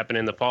Savannah race happen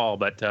in the fall.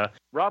 But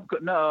Rob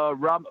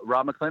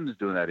McClendon's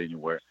doing that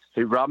anywhere.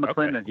 Rob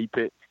McClendon, he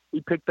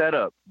picked that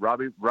up.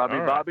 Robbie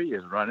Bobby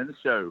is running the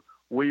show.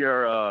 We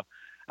are.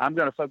 I'm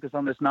going to focus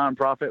on this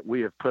nonprofit.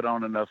 We have put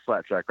on enough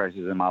flat track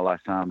races in my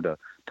lifetime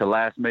to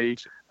last me.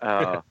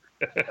 Yeah.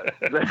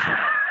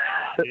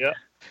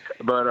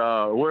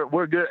 But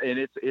we're good, and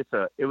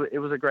it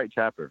was a great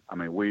chapter. I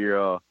mean,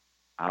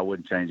 I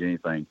wouldn't change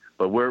anything.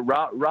 But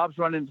Rob's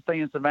running the thing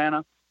in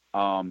Savannah.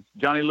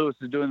 Johnny Lewis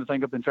is doing the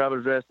thing up in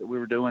Travelers Rest that we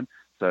were doing.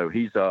 So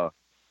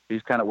we're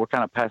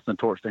kind of passing the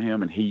torch to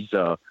him, and he's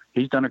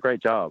done a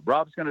great job.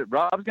 Rob's gonna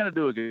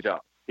do a good job.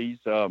 He's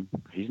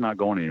not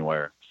going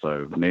anywhere.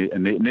 So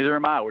neither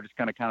am I. We're just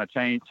kind of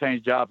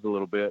change jobs a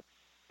little bit,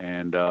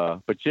 and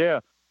but yeah.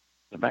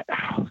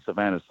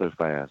 Savannah's so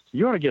fast.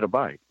 You ought to get a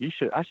bike.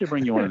 I should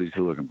bring you one of these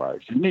hooligan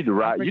bikes. You need to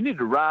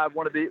ride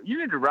one of these.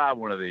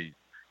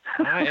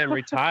 I am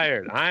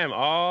retired. I am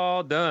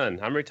all done.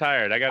 I'm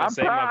retired. I got to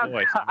save my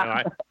voice.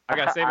 I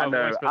got to save my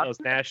voice for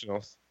those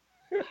nationals.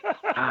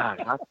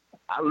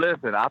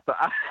 Listen,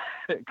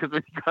 because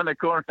when you got in the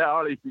corner,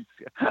 I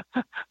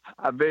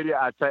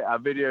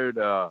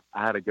videoed.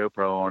 I had a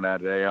GoPro on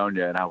that day on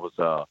you, and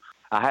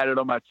I had it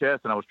on my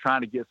chest, and I was trying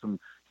to get some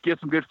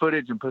good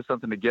footage and put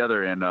something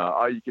together, and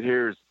all you could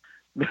hear is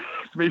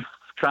me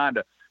trying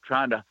to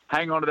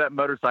hang onto that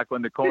motorcycle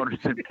in the corner.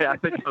 I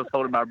think I was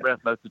holding my breath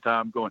most of the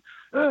time, going,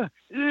 yeah,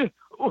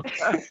 whoa,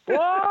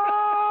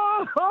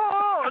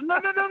 no,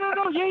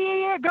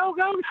 yeah, go.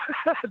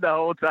 The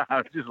whole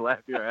time, just laugh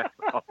your ass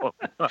off. Oh,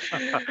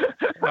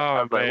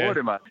 man. Like, what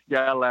am I? You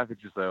gotta laugh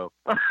at yourself.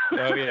 Oh,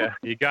 yeah,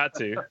 you got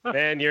to.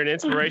 Man, you're an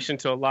inspiration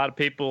to a lot of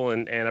people,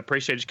 and I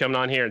appreciate you coming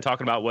on here and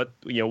talking about what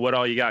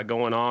all you got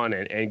going on,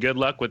 and good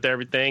luck with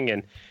everything,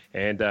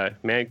 and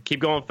man,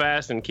 keep going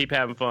fast and keep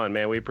having fun,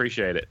 man. We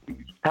appreciate it.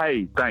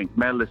 Hey, thanks,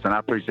 man. Listen, I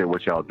appreciate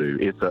what y'all do.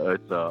 It's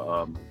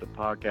the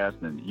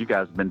podcast, and you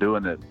guys have been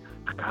doing it.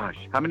 Gosh,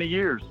 how many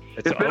years?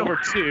 It's over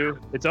two.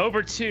 It's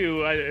over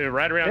two.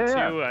 Right around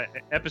two.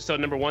 Episode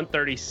number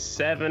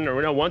 137,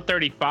 or no,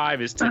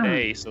 135 is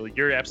today. So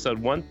you're episode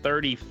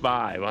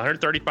 135.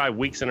 135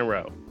 weeks in a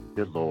row.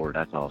 Good Lord,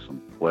 that's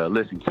awesome. Well,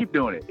 listen, keep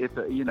doing it. It's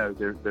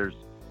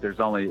there's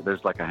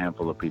like a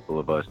handful of people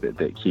of us that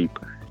keep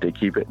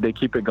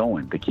it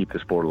going, to keep the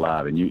sport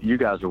alive, and you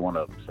guys are one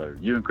of them. So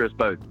you and Chris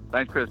both.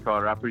 Thanks, Chris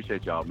Carter. I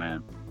appreciate y'all,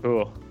 man.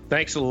 Cool.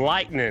 Thanks,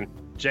 Lightning,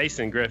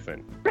 Jason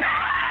Griffin.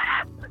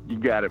 You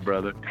got it,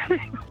 brother. All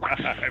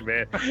right,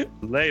 man.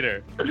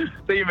 Later.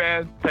 See you,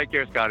 man. Take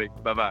care, Scotty.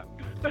 Bye-bye.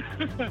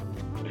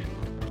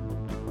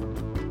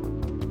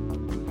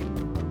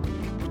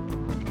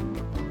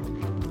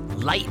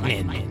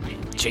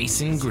 Lightning,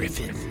 Jason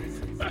Griffin.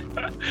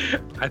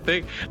 I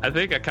think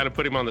I kind of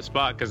put him on the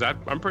spot because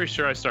I'm pretty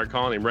sure I started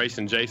calling him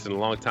Racing Jason a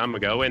long time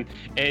ago, and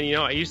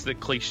I used the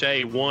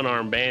cliche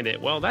one-arm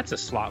bandit. Well, that's a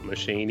slot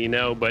machine,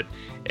 but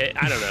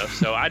I don't know.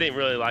 So I didn't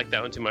really like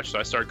that one too much, so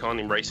I started calling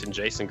him Racing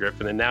Jason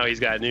Griffin, and now he's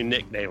got a new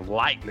nickname,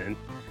 Lightning.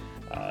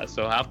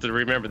 So I'll have to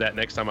remember that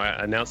next time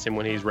I announce him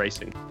when he's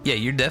racing. Yeah,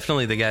 you're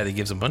definitely the guy that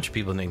gives a bunch of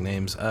people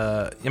nicknames.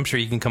 I'm sure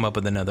you can come up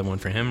with another one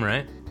for him,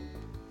 right?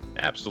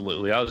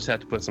 Absolutely. I'll just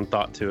have to put some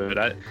thought to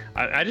it.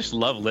 I just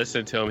love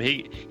listening to him.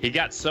 He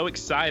got so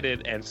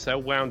excited and so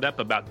wound up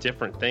about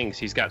different things.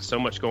 He's got so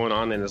much going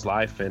on in his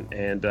life, and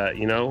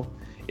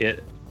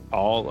it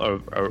all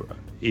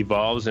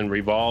evolves and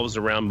revolves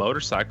around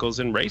motorcycles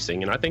and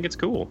racing, and I think it's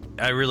cool.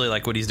 I really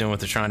like what he's doing with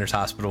the Shriners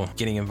Hospital,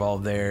 getting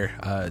involved there.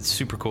 It's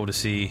super cool to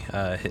see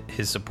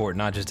his support,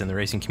 not just in the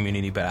racing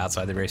community, but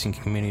outside the racing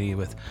community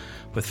with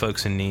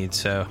folks in need.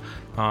 So,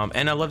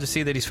 and I love to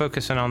see that he's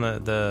focusing on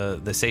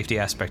the safety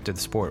aspect of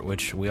the sport,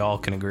 which we all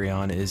can agree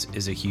on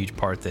is a huge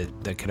part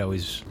that could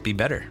always be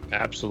better.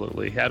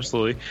 Absolutely.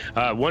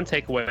 One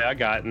takeaway I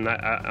got, and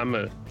I'm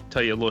going to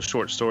tell you a little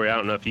short story. I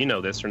don't know if you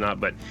know this or not,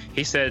 but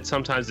he said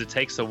sometimes it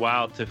takes a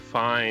while to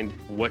find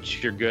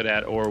what you're good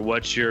at or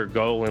what your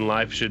goal in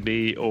life should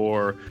be,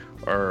 or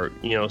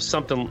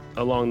something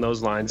along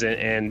those lines.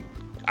 And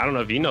I don't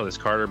know if you know this,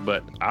 Carter,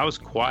 but I was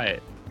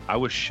quiet. I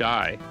was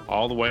shy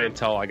all the way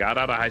until I got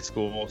out of high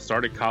school,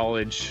 started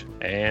college,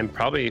 and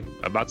probably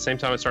about the same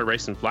time I started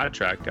racing flat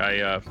track,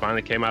 I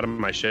finally came out of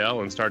my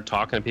shell and started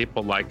talking to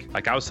people.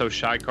 Like I was so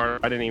shy, Carter,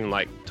 I didn't even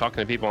like talking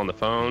to people on the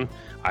phone.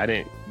 I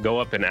didn't go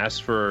up and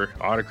ask for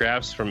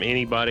autographs from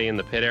anybody in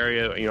the pit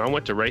area. I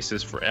went to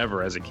races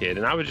forever as a kid,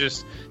 and I would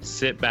just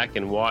sit back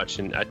and watch,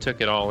 and I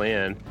took it all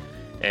in.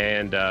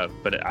 And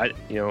but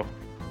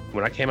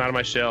when I came out of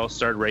my shell,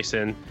 started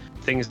racing,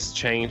 things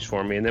changed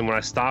for me. And then when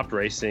I stopped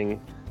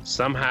racing,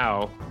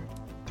 somehow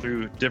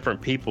through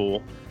different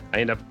people, I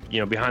end up,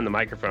 behind the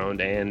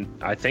microphone, and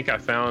I think I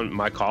found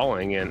my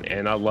calling,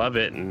 and I love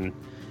it.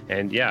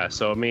 And yeah,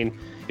 so I mean,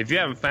 if you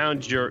haven't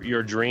found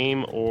your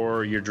dream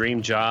or your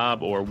dream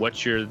job or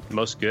what you're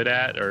most good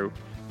at or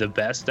the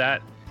best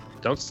at,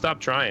 don't stop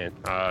trying.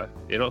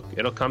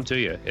 It'll come to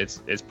you.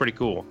 It's pretty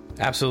cool.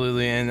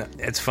 Absolutely. And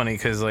it's funny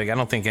because I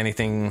don't think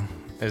anything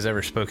has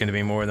ever spoken to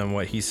me more than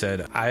what he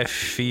said. I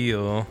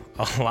feel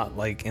a lot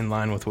in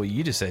line with what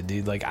you just said,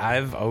 dude.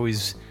 I've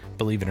always,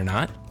 believe it or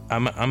not,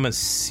 I'm a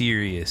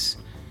serious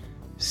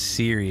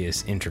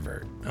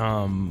introvert.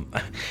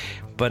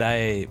 But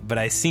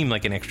I seem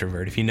like an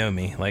extrovert if you know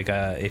me.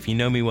 If you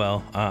know me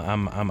well,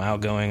 I'm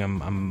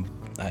outgoing.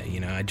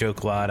 I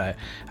joke a lot. I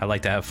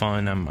like to have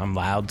fun. I'm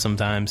loud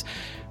sometimes,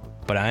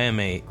 but I am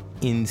a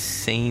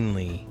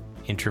insanely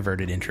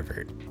introverted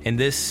introvert. And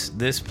this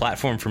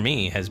platform for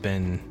me has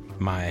been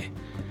my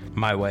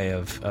way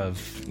of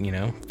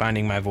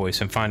finding my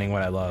voice and finding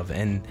what I love.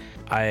 And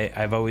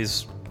I've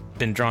always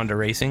been drawn to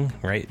racing,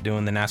 right?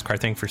 Doing the NASCAR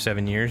thing for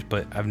 7 years,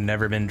 but I've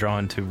never been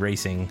drawn to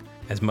racing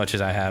as much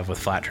as I have with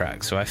flat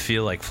track. So I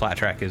feel like flat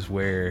track is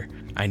where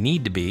I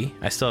need to be.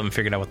 I still haven't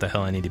figured out what the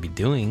hell I need to be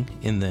doing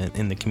in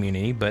the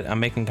community, but I'm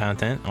making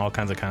content, all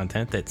kinds of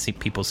content that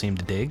people seem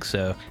to dig.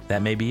 So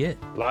that may be it.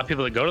 A lot of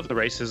people that go to the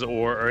races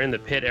or are in the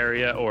pit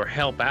area or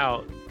help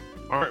out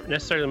aren't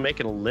necessarily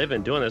making a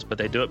living doing this, but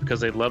they do it because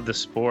they love the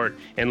sport.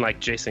 And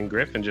like Jason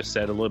Griffin just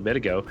said a little bit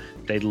ago,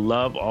 they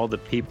love all the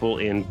people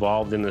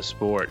involved in the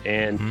sport.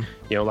 And,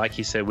 like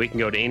he said, we can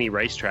go to any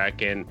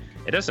racetrack, and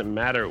it doesn't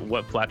matter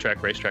what flat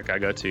track racetrack I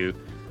go to.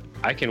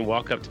 I can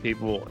walk up to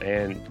people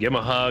and give them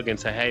a hug and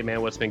say, hey,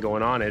 man, what's been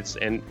going on?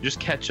 And just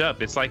catch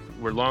up. It's like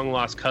we're long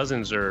lost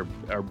cousins or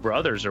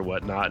brothers or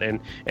whatnot. And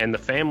the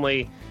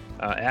family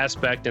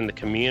aspect and the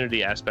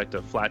community aspect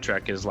of flat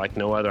track is like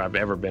no other I've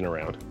ever been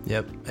around.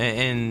 Yep.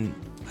 And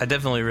I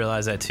definitely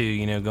realize that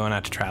too, going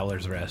out to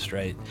Travelers Rest,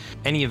 right?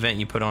 Any event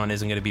you put on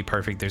isn't going to be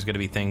perfect. There's going to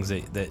be things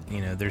that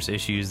there's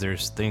issues,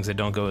 there's things that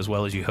don't go as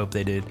well as you hope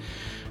they did.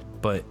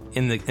 But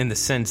in the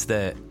sense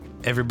that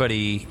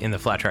everybody in the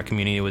flat track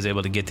community was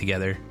able to get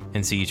together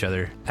and see each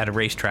other at a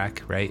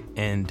racetrack, right?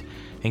 And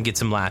get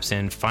some laps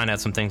in, find out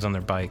some things on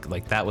their bike.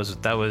 That was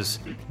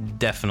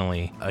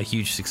definitely a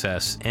huge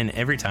success. And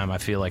every time I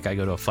feel like I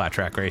go to a flat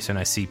track race and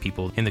I see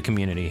people in the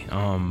community,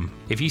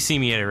 if you see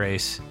me at a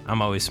race,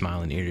 I'm always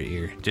smiling ear to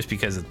ear, just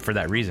because for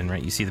that reason,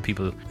 right? You see the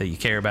people that you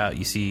care about,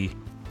 you see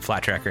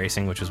flat track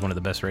racing, which is one of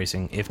the best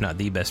racing, if not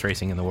the best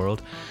racing in the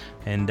world.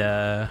 And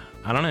I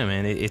don't know,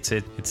 man,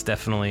 it's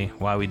definitely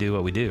why we do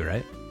what we do,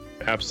 right?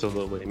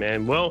 Absolutely,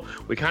 man. Well,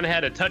 we kind of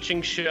had a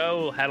touching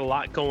show, had a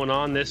lot going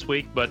on this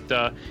week, but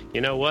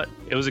you know what?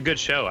 It was a good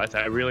show.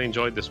 I really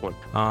enjoyed this one.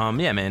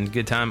 Yeah, man,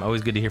 good time.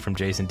 Always good to hear from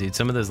Jason, dude.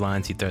 Some of those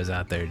lines he throws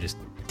out there just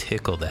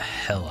tickle the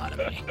hell out of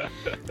me.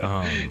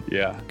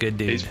 Yeah, good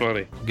dude. He's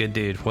funny. Good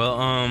dude. Well,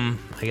 I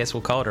guess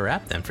we'll call it a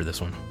wrap then for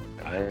this one.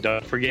 And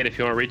don't forget, if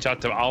you want to reach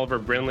out to Oliver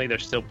Brindley, they're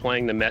still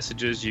playing the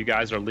messages you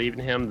guys are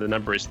leaving him. The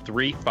number is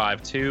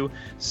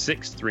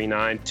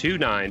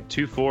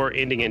 352-639-2924,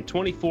 ending in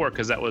 24,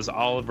 because that was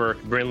Oliver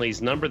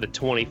Brindley's number, the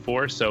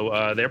 24.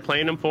 So they're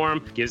playing them for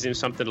him. Gives him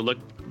something to look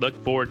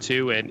forward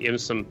to and give him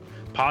some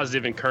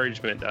positive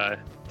encouragement.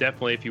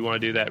 Definitely, if you want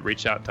to do that,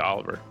 reach out to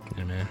Oliver.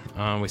 Yeah,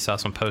 man. We saw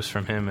some posts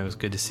from him. It was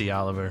good to see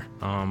Oliver.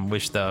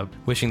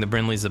 Wishing the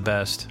Brindleys the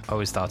best.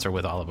 Always thoughts are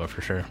with Oliver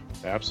for sure.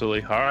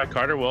 Absolutely. All right,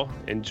 Carter. Well,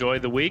 enjoy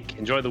the week.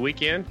 Enjoy the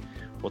weekend.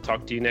 We'll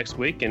talk to you next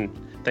week. And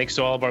thanks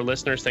to all of our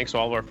listeners. Thanks to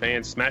all of our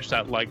fans. Smash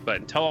that like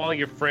button. Tell all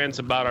your friends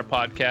about our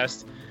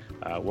podcast.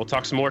 We'll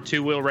talk some more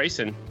two-wheel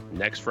racing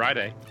next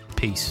Friday.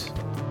 Peace.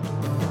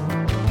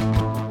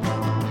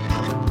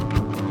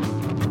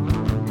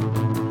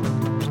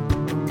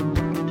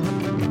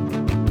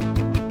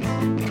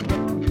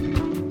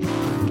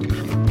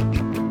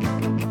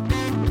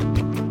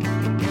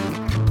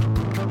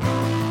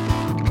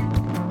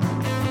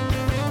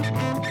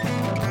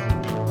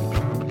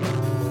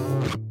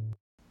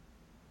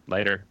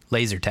 Later.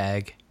 Laser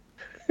tag.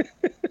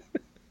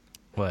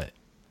 What?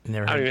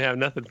 Never. I don't even have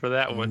nothing for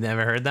that one.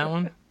 Never heard that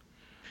one?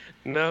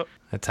 No.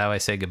 That's how I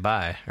say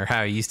goodbye, or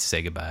how I used to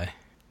say goodbye.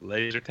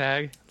 Laser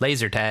tag.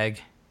 Laser tag.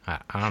 I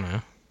don't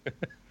know.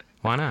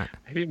 Why not?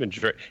 Have you been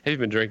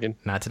drinking?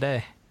 Not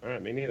today. All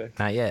right, me neither.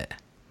 Not yet.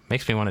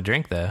 Makes me want to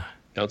drink though.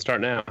 Don't start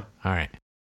now. All right.